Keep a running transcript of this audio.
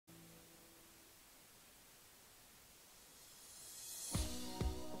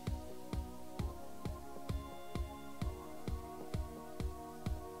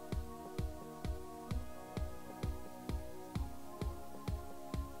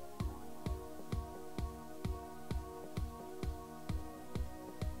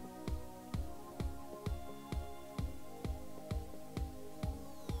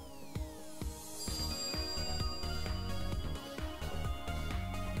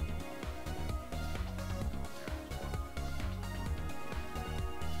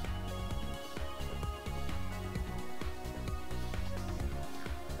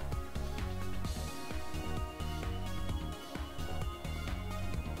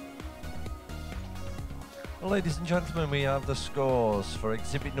Ladies and gentlemen, we have the scores for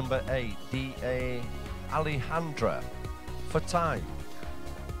exhibit number 8, D.A. Alejandra. For time,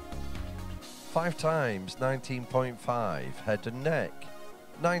 5 times 19.5, head and neck,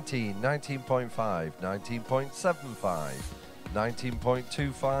 19, 19.5, 19.75,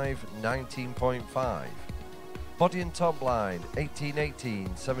 19.25, 19.5. Body and top line, 18, 18,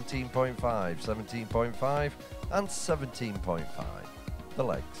 17.5, 17.5, and 17.5. The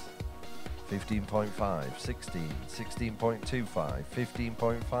legs, 15.5, 16, 16.25,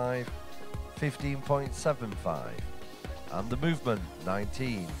 15.5, 15.75. And the movement,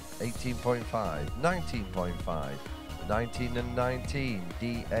 19, 18.5, 19.5, 19 and 19,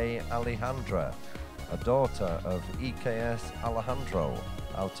 D.A. Alejandra, a daughter of EKS Alejandro,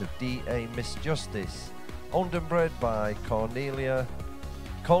 out of D.A. Miss Justice, owned and bred by Cornelia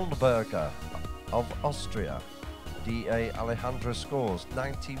Kohlberger of Austria. D.A. Alejandra scores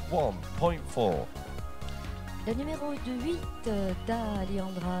 91.4. Le numéro de 8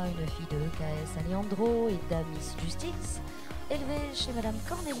 d'Alejandra, une fille de EKS Alejandro et d'Amiss Justice, élevée chez Madame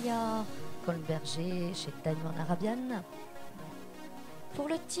Cornelia Kohlberger chez Diamond Arabian. Pour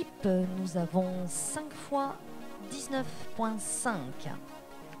le type, nous avons 5 fois 19.5.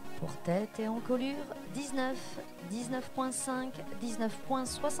 Pour tête et encolure, 19, 19.5,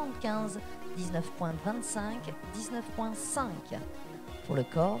 19.75, 19.25, 19.5. Pour le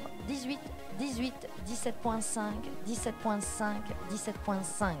corps, 18, 18, 17.5, 17.5,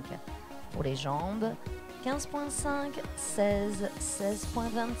 17.5. Pour les jambes, 15.5, 16,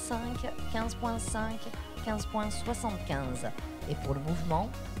 16.25, 15.5, 15.75. Et pour le mouvement,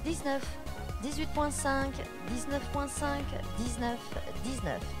 19, 18.5, 19.5, 19,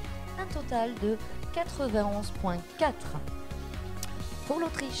 19. Un total de 91.4. Pour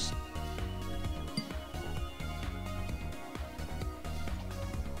l'Autriche,